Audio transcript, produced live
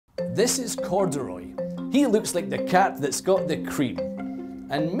This is Corduroy. He looks like the cat that's got the cream.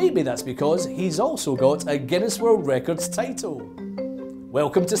 And maybe that's because he's also got a Guinness World Records title.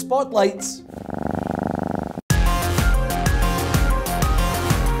 Welcome to Spotlight!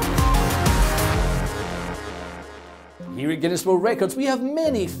 Here at Guinness World Records we have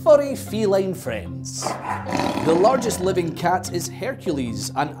many furry feline friends. The largest living cat is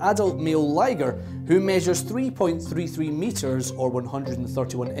Hercules, an adult male liger who measures 3.33 metres or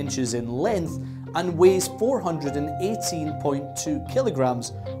 131 inches in length and weighs 418.2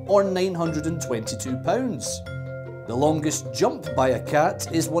 kilograms or 922 pounds. The longest jump by a cat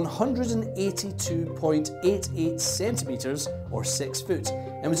is 182.88 centimetres or 6 foot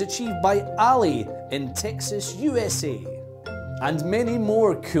and was achieved by Ali in Texas, USA. And many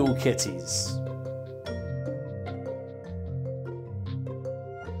more cool kitties.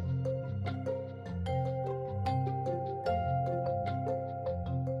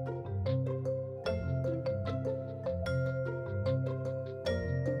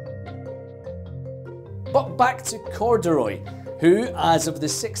 But back to Corduroy, who, as of the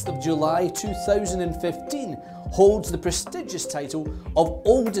 6th of July 2015, holds the prestigious title of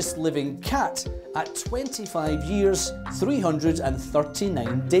oldest living cat at 25 years,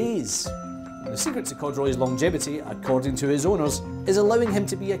 339 days. The secret to Corduroy's longevity, according to his owners, is allowing him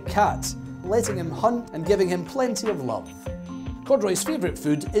to be a cat, letting him hunt and giving him plenty of love. Corduroy's favourite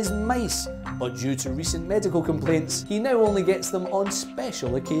food is mice, but due to recent medical complaints, he now only gets them on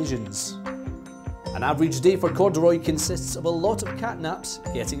special occasions. An average day for Corduroy consists of a lot of cat naps,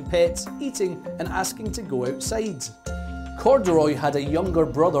 getting pets, eating and asking to go outside. Corduroy had a younger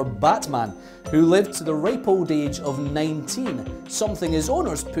brother, Batman, who lived to the ripe old age of 19, something his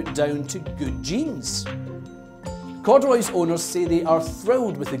owners put down to good genes. Corduroy's owners say they are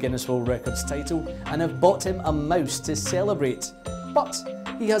thrilled with the Guinness World Records title and have bought him a mouse to celebrate. But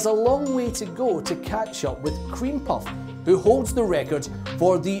he has a long way to go to catch up with Cream Puff, who holds the record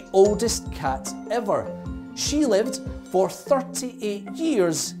for the oldest cat ever. She lived for 38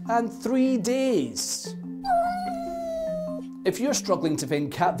 years and 3 days. If you're struggling to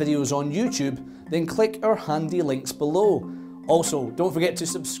find cat videos on YouTube, then click our handy links below. Also, don't forget to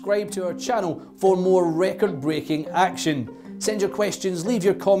subscribe to our channel for more record-breaking action. Send your questions, leave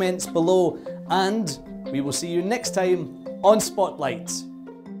your comments below, and we will see you next time on Spotlight.